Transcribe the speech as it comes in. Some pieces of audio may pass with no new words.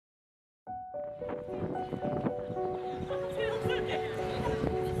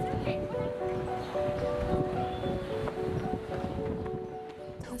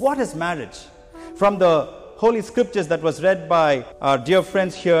What is marriage? From the Holy Scriptures that was read by our dear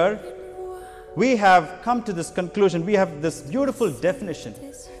friends here, we have come to this conclusion. We have this beautiful definition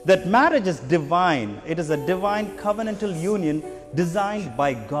that marriage is divine. It is a divine covenantal union designed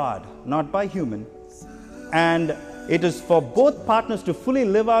by God, not by human. And it is for both partners to fully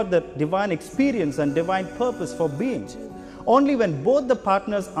live out the divine experience and divine purpose for being. Only when both the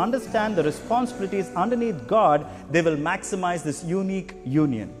partners understand the responsibilities underneath God, they will maximize this unique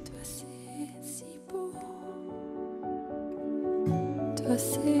union.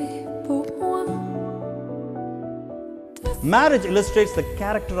 Marriage illustrates the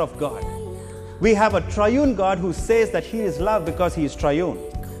character of God. We have a triune God who says that He is love because He is triune.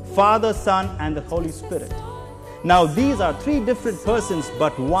 Father, Son, and the Holy Spirit. Now these are three different persons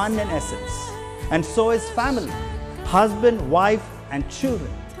but one in essence. And so is family. Husband, wife, and children.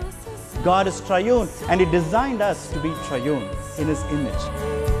 God is triune, and He designed us to be triune in His image.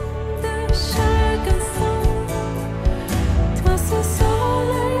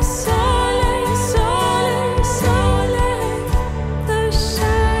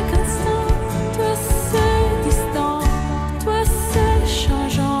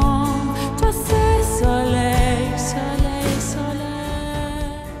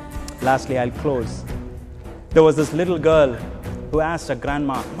 Lastly, I'll close. There was this little girl who asked her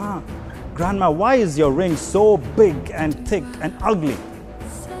grandma, Grandma, why is your ring so big and thick and ugly?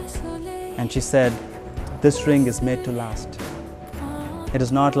 And she said, this ring is made to last. It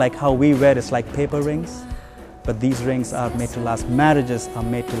is not like how we wear it's like paper rings, but these rings are made to last. Marriages are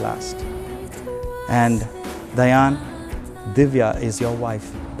made to last. And Divya is your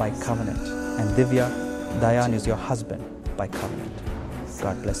wife by covenant. And Dayan is your husband by covenant.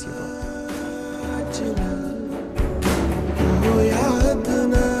 God bless you both.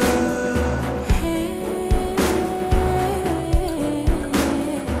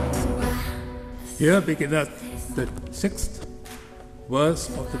 Here beginneth the 6th verse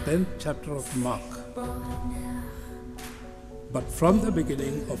of the 10th chapter of Mark. But from the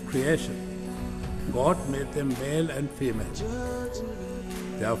beginning of creation, God made them male and female.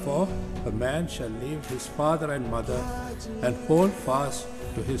 Therefore, a man shall leave his father and mother and hold fast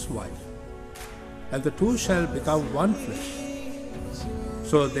to his wife, and the two shall become one flesh.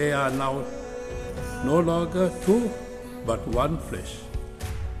 So they are now no longer two, but one flesh.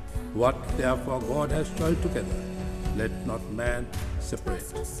 What therefore God has joined together, let not man separate.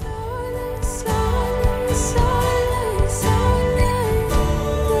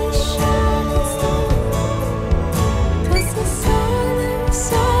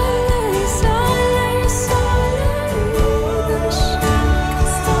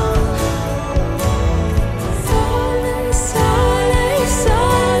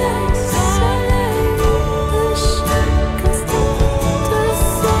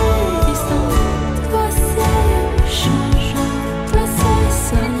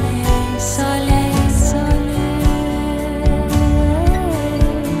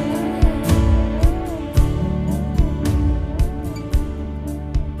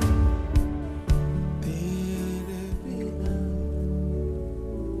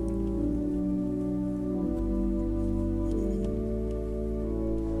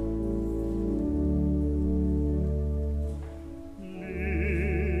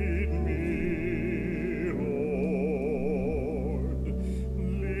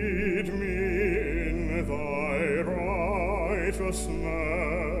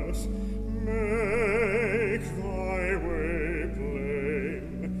 righteousness, make thy way plain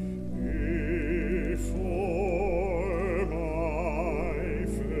before my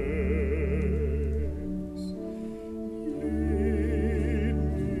face. Lead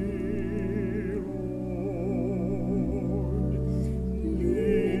me, Lord,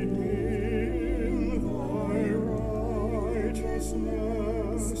 lead me in thy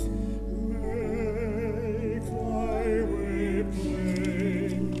righteousness. Make thy way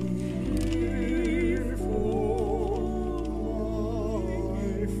plain before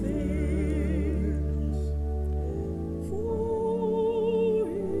my face. For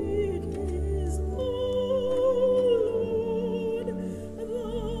it is, O Lord, thou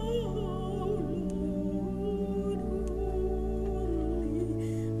Lord only,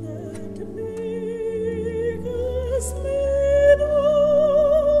 that makest me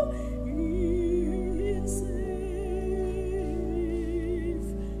know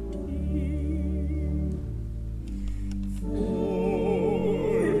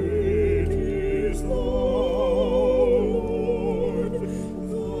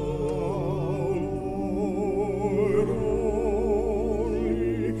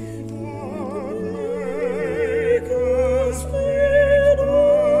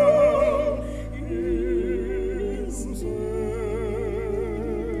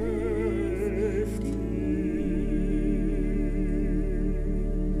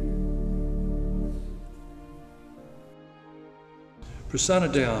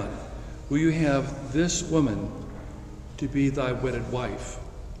Prasanna, will you have this woman to be thy wedded wife,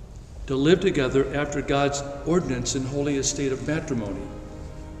 to live together after God's ordinance in holy estate of matrimony?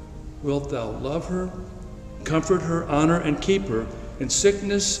 Wilt thou love her, comfort her, honor, and keep her in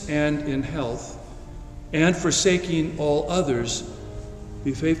sickness and in health, and forsaking all others,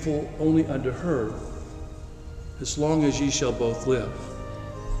 be faithful only unto her, as long as ye shall both live?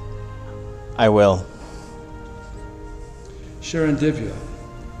 I will. Sharon,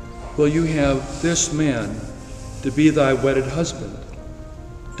 will you have this man to be thy wedded husband,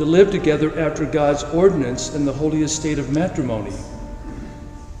 to live together after God's ordinance in the holy estate of matrimony?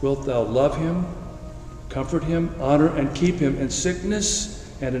 Wilt thou love him, comfort him, honor, and keep him in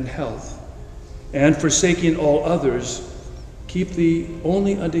sickness and in health, and forsaking all others, keep thee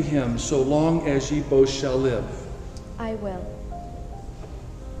only unto him, so long as ye both shall live? I will.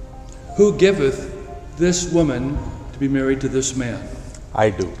 Who giveth this woman to be married to this man? I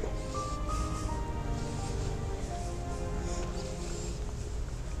do.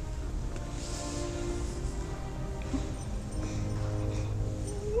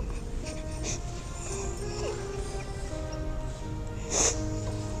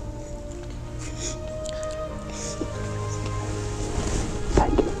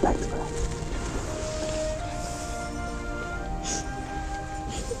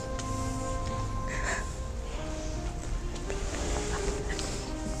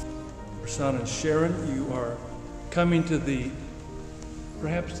 Prasanna and Sharon, you are coming to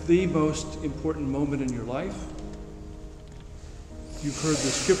perhaps the most important moment in your life. You've heard the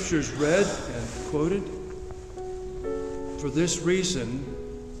scriptures read and quoted. For this reason,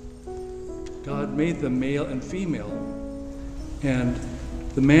 God made them male and female. And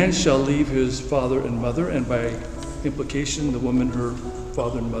the man shall leave his father and mother, and by implication, the woman her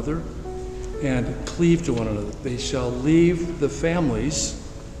father and mother, and cleave to one another. They shall leave the families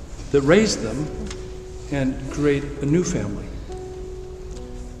that raised them and create a new family.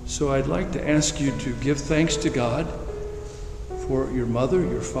 So I'd like to ask you to give thanks to God for your mother,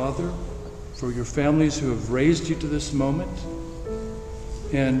 your father, for your families who have raised you to this moment,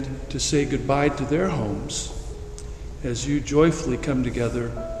 and to say goodbye to their homes as you joyfully come together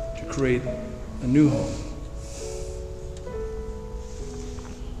to create a new home.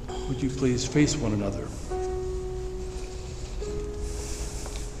 Would you please face one another?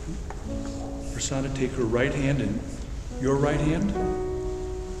 Prasanna, take her right hand and your right hand,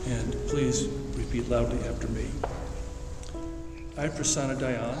 and please repeat loudly after me. I, Prasanna,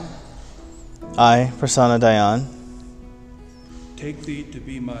 I, Prasanna, take thee to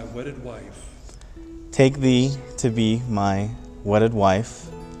be my wedded wife, take thee to be my wedded wife,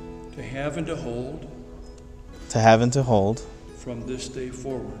 to have and to hold from this day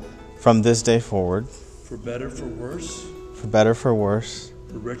forward, for better, for worse,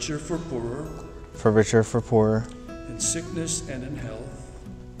 for richer, for poorer, in sickness and in health,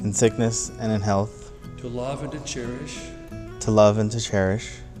 to love and to cherish,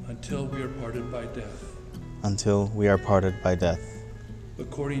 until we are parted by death,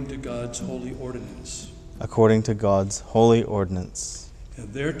 according to God's holy ordinance.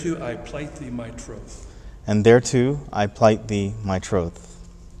 And thereto I plight thee my troth.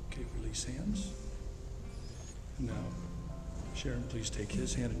 Okay, release hands. Now, Sharon, please take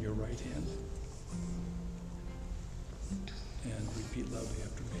his hand in your right hand and repeat loudly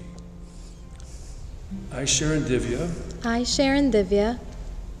after me. I, Sharon,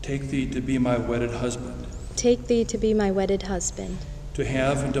 take thee to be my wedded husband, to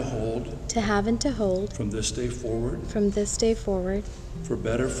have and to hold from this day forward, for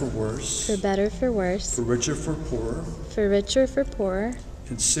better, for worse, for richer, for poorer,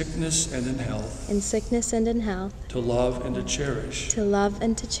 in sickness and in health, to love and to cherish,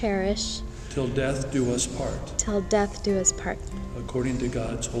 till death do us part, according to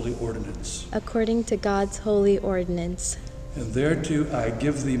God's holy ordinance. And thereto I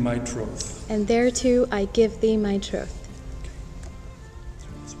give thee my troth.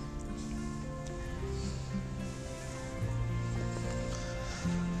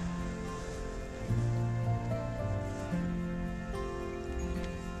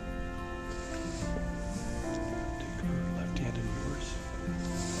 Take her left hand in yours.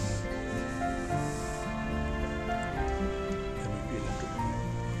 And repeat after me.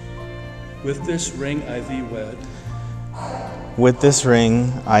 With this ring I thee wed. With this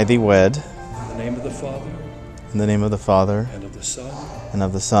ring I thee wed. In the name of the Father. In the name of the Father. And of the Son. And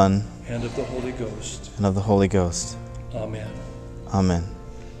of the Son. And of the Holy Ghost. And of the Holy Ghost. Amen. Amen.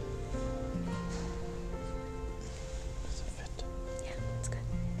 Yeah, that's good.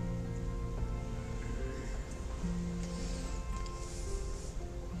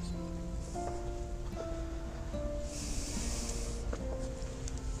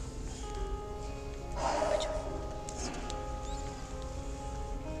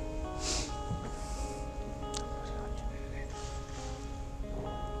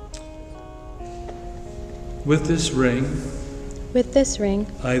 With this ring, With this ring,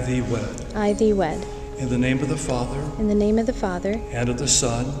 I thee wed. I thee wed. In the name of the Father, In the name of the Father, and of the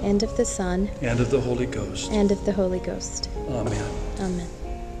Son, and of the Son, and of the Holy Ghost. and of the Holy Ghost. Amen. Amen.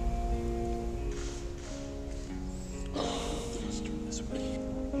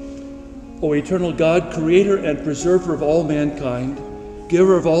 O eternal God, creator and preserver of all mankind,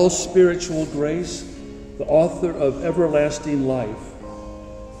 giver of all spiritual grace, the author of everlasting life,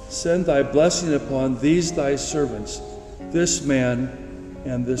 send thy blessing upon these thy servants, this man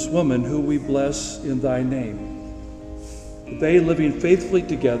and this woman who we bless in thy name. That they, living faithfully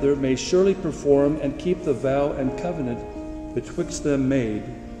together, may surely perform and keep the vow and covenant betwixt them made,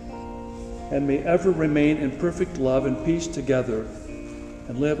 and may ever remain in perfect love and peace together,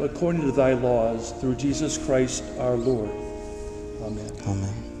 and live according to thy laws, through Jesus Christ our Lord. Amen.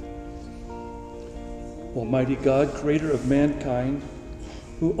 Amen. Almighty God, creator of mankind,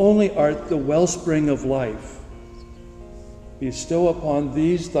 who only art the wellspring of life, bestow upon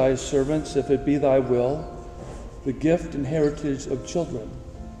these thy servants, if it be thy will, the gift and heritage of children,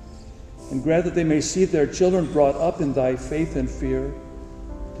 and grant that they may see their children brought up in thy faith and fear,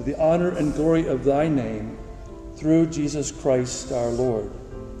 to the honor and glory of thy name, through Jesus Christ our Lord.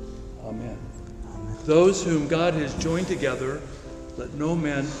 Amen. Amen. Those whom God has joined together, let no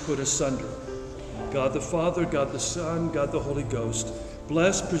man put asunder. God the Father, God the Son, God the Holy Ghost,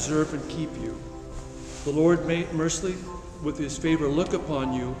 bless, preserve, and keep you. The Lord may mercifully, with his favor, look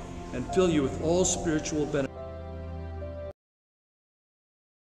upon you and fill you with all spiritual benefits.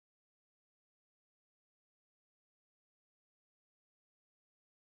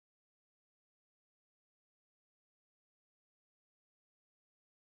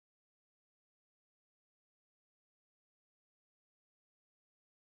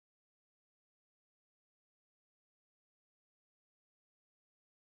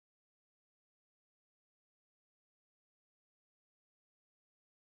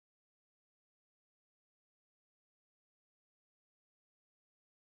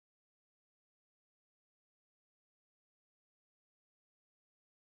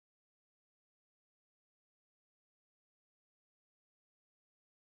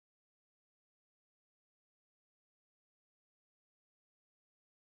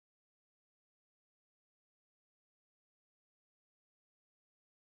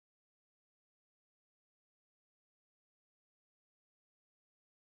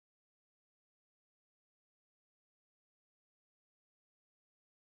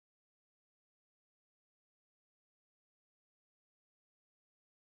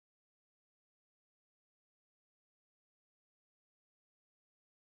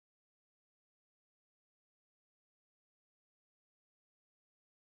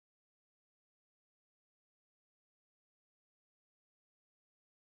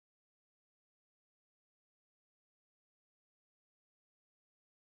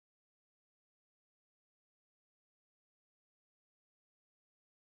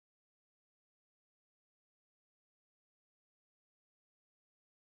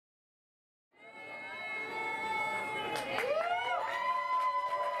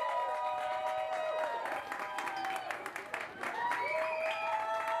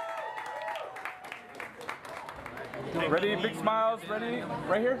 Ready, big smiles, ready,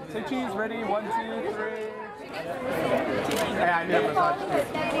 right here, say cheese, ready, 1, 2, 3. Yeah, I knew it was on.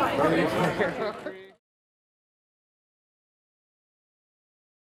 3.